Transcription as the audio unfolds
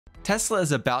Tesla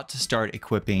is about to start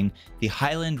equipping the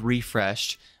Highland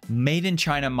Refresh Made in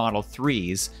China Model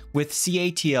 3s with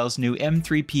CATL's new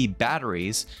M3P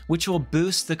batteries, which will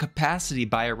boost the capacity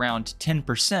by around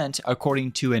 10%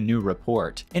 according to a new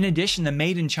report. In addition, the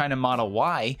Made in China Model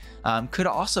Y could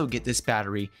also get this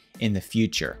battery in the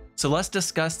future. So let's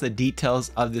discuss the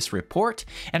details of this report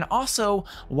and also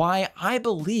why I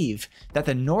believe that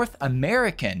the North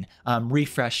American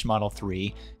Refresh Model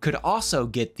 3 could also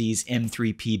get these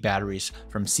M3P batteries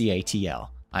from CATL.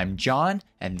 I'm John,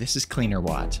 and this is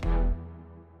Cleanerwatt.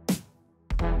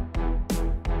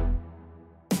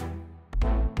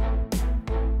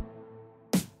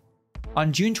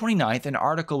 On June 29th, an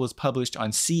article was published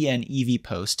on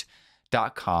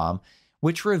cnevpost.com,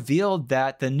 which revealed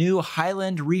that the new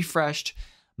Highland Refreshed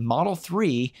Model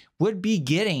 3 would be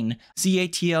getting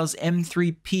CATL's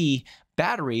M3P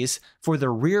batteries for the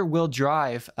rear-wheel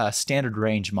drive standard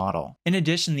range model. In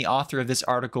addition, the author of this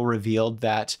article revealed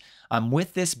that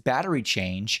with this battery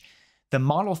change, the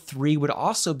Model 3 would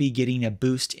also be getting a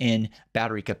boost in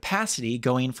battery capacity,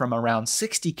 going from around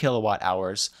 60 kilowatt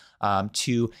hours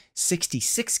to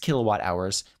 66 kilowatt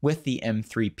hours with the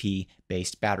M3P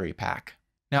based battery pack.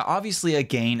 Now, obviously, a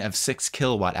gain of 6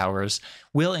 kilowatt hours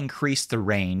will increase the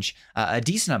range a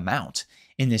decent amount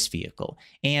in this vehicle.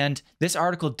 And this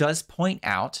article does point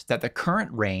out that the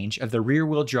current range of the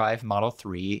rear-wheel drive Model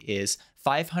 3 is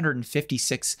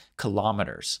 556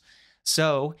 kilometers.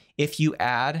 So if you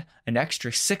add an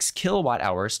extra 6 kilowatt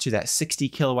hours to that 60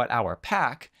 kilowatt hour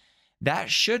pack,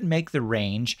 that should make the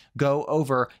range go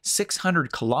over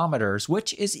 600 kilometers,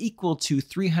 which is equal to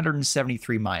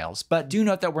 373 miles. But do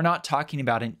note that we're not talking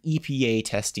about an EPA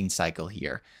testing cycle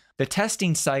here. The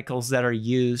testing cycles that are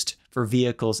used for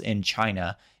vehicles in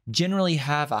China generally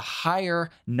have a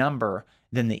higher number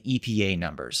than the EPA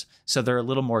numbers, so they're a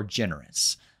little more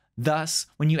generous. Thus,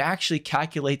 when you actually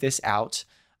calculate this out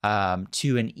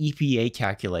to an EPA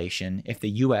calculation, if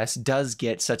the US does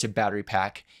get such a battery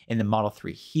pack in the Model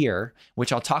 3 here,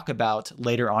 which I'll talk about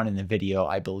later on in the video,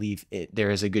 I believe there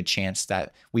is a good chance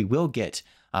that we will get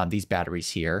these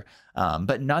batteries here.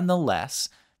 But nonetheless,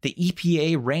 the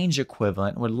EPA range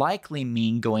equivalent would likely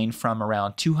mean going from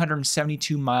around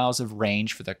 272 miles of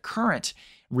range for the current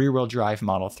rear-wheel drive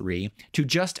Model 3 to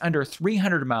just under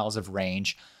 300 miles of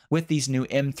range with these new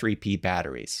M3P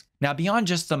batteries. Now, beyond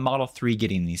just the Model 3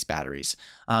 getting these batteries,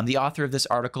 the author of this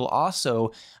article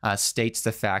also states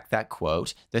the fact that,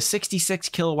 quote, the 66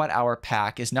 kilowatt hour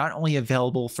pack is not only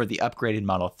available for the upgraded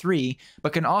Model 3,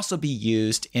 but can also be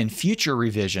used in future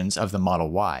revisions of the Model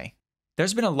Y.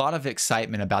 There's been a lot of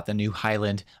excitement about the new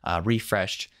Highland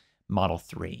Refreshed Model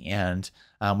 3, and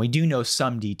we do know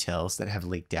some details that have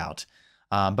leaked out.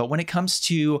 But when it comes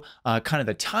to kind of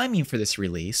the timing for this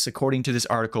release, according to this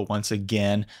article, once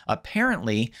again,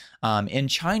 apparently in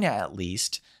China at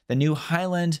least, the new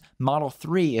Highland Model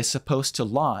 3 is supposed to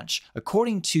launch,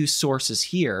 according to sources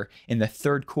here, in the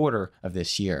third quarter of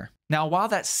this year. Now, while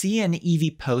that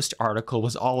CNEV Post article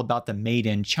was all about the Made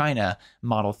in China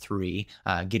Model 3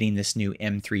 getting this new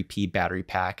M3P battery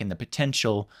pack and the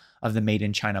potential of the Made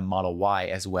in China Model Y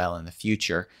as well in the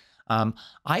future,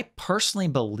 I personally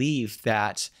believe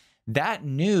that that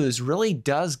news really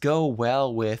does go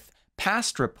well with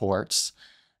past reports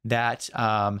that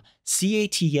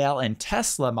CATL and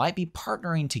Tesla might be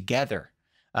partnering together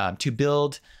to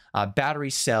build battery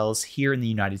cells here in the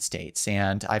United States.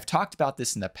 And I've talked about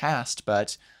this in the past,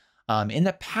 but in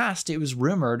the past, it was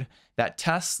rumored that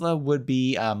Tesla would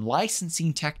be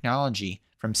licensing technology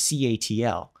from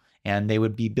CATL, and they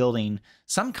would be building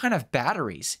some kind of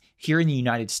batteries here in the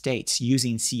United States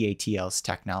using CATL's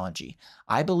technology.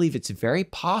 I believe it's very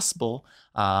possible,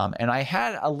 and I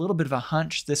had a little bit of a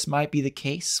hunch this might be the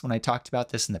case when I talked about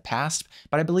this in the past,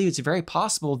 but I believe it's very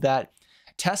possible that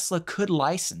Tesla could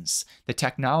license the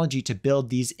technology to build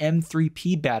these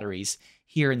M3P batteries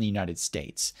here in the United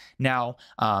States. Now,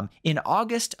 in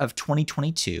August of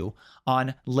 2022,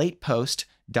 on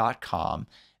latepost.com,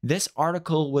 this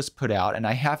article was put out, and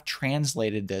I have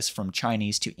translated this from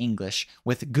Chinese to English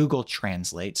with Google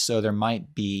Translate, so there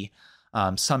might be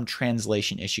some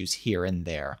translation issues here and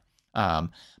there.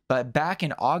 But back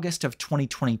in August of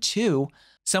 2022,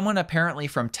 someone apparently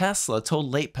from Tesla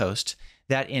told LatePost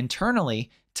that internally,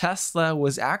 Tesla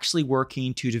was actually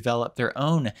working to develop their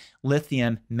own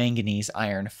lithium manganese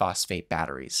iron phosphate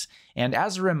batteries. And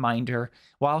as a reminder,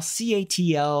 while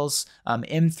CATL's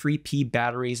M3P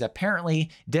batteries apparently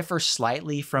differ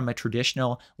slightly from a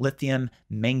traditional lithium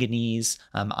manganese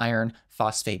iron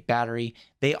phosphate battery,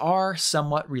 they are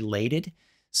somewhat related.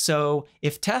 So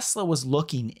if Tesla was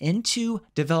looking into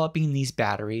developing these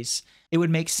batteries, it would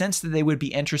make sense that they would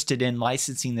be interested in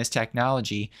licensing this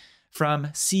technology from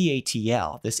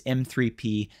CATL, this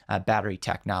M3P battery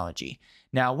technology.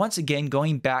 Now, once again,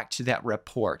 going back to that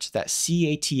report, that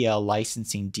CATL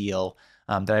licensing deal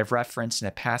that I've referenced in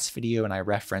a past video and I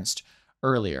referenced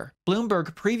earlier.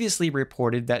 Bloomberg previously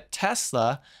reported that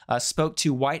Tesla spoke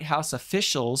to White House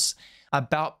officials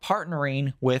about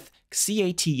partnering with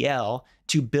CATL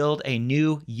to build a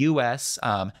new U.S.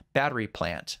 Battery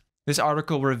plant. This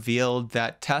article revealed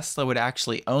that Tesla would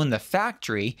actually own the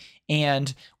factory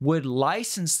and would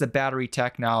license the battery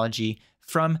technology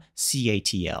from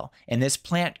CATL. And this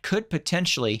plant could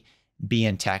potentially be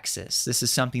in Texas. This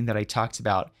is something that I talked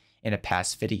about in a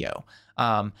past video.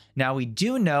 Now, we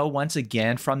do know, once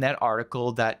again, from that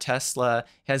article that Tesla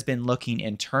has been looking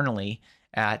internally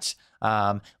at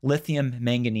lithium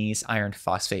manganese iron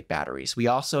phosphate batteries. We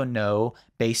also know,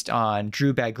 based on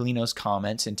Drew Baglino's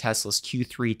comments in Tesla's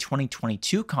Q3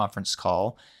 2022 conference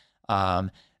call,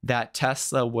 that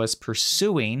Tesla was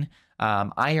pursuing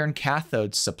iron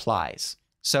cathode supplies.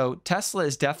 So Tesla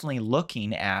is definitely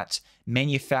looking at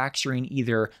manufacturing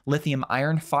either lithium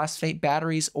iron phosphate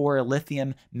batteries or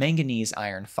lithium manganese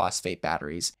iron phosphate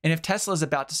batteries. And if Tesla is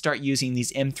about to start using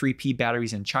these M3P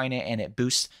batteries in China and it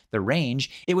boosts the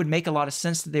range, it would make a lot of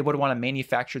sense that they would want to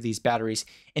manufacture these batteries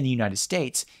in the United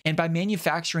States. And by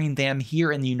manufacturing them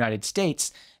here in the United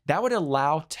States, that would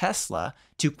allow Tesla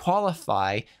to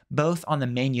qualify both on the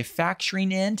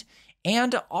manufacturing end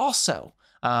and also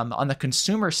on the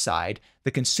consumer side.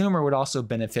 The consumer would also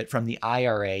benefit from the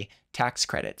IRA tax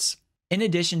credits. In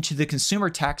addition to the consumer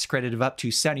tax credit of up to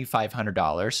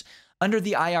 $7,500, under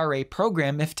the IRA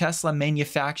program, if Tesla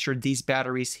manufactured these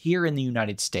batteries here in the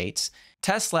United States,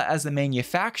 Tesla as the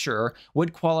manufacturer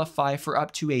would qualify for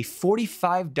up to a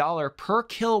 $45 per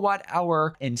kilowatt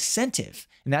hour incentive,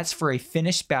 and that's for a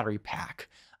finished battery pack.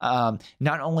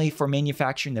 Not only for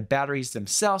manufacturing the batteries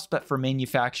themselves, but for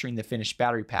manufacturing the finished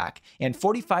battery pack. And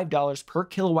 $45 per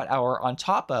kilowatt hour on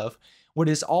top of what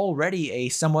is already a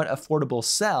somewhat affordable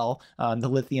cell, the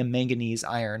lithium manganese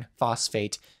iron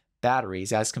phosphate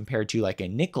batteries, as compared to like a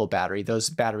nickel battery.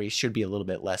 Those batteries should be a little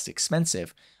bit less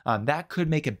expensive. That could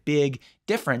make a big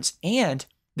difference. And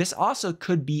this also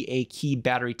could be a key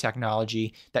battery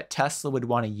technology that Tesla would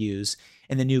want to use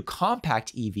in the new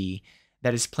compact EV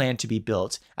that is planned to be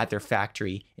built at their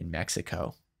factory in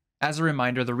Mexico. As a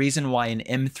reminder, the reason why an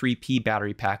M3P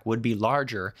battery pack would be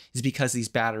larger is because these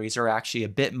batteries are actually a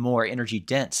bit more energy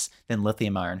dense than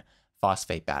lithium iron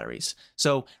phosphate batteries.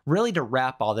 So really, to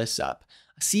wrap all this up,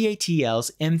 CATL's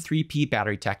M3P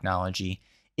battery technology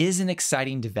is an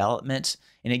exciting development,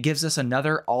 and it gives us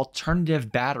another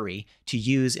alternative battery to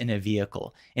use in a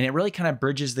vehicle. And it really kind of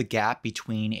bridges the gap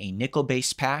between a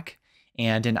nickel-based pack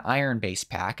and an iron-based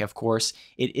pack. Of course,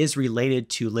 it is related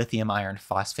to lithium iron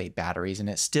phosphate batteries, and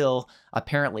it still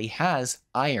apparently has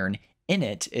iron in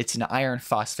it. It's an iron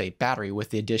phosphate battery with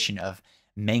the addition of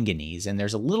manganese, and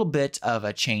there's a little bit of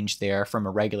a change there from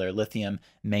a regular lithium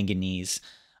manganese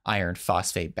iron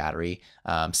phosphate battery.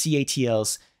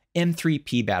 CATL's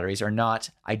M3P batteries are not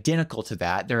identical to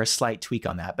that. They're a slight tweak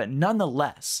on that, but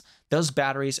nonetheless, those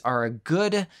batteries are a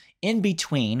good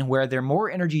in-between, where they're more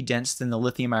energy dense than the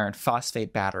lithium iron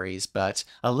phosphate batteries, but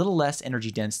a little less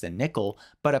energy dense than nickel,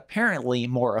 but apparently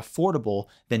more affordable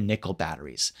than nickel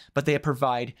batteries. But they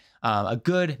provide a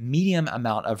good medium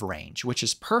amount of range, which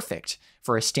is perfect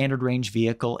for a standard range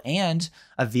vehicle and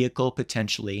a vehicle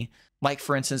potentially, like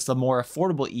for instance, the more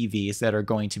affordable EVs that are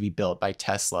going to be built by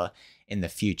Tesla in the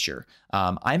future.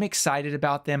 I'm excited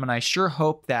about them, and I sure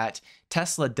hope that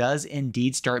Tesla does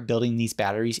indeed start building these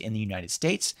batteries in the United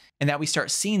States, and that we start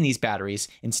seeing these batteries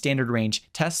in standard range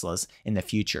Teslas in the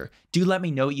future. Do let me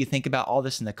know what you think about all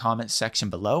this in the comments section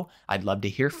below. I'd love to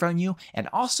hear from you. And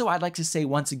also, I'd like to say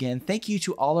once again, thank you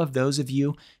to all of those of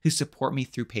you who support me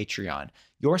through Patreon.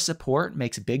 Your support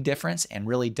makes a big difference and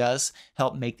really does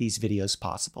help make these videos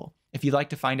possible. If you'd like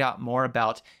to find out more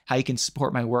about how you can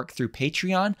support my work through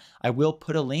Patreon, I will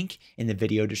put a link in the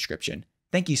video description.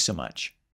 Thank you so much.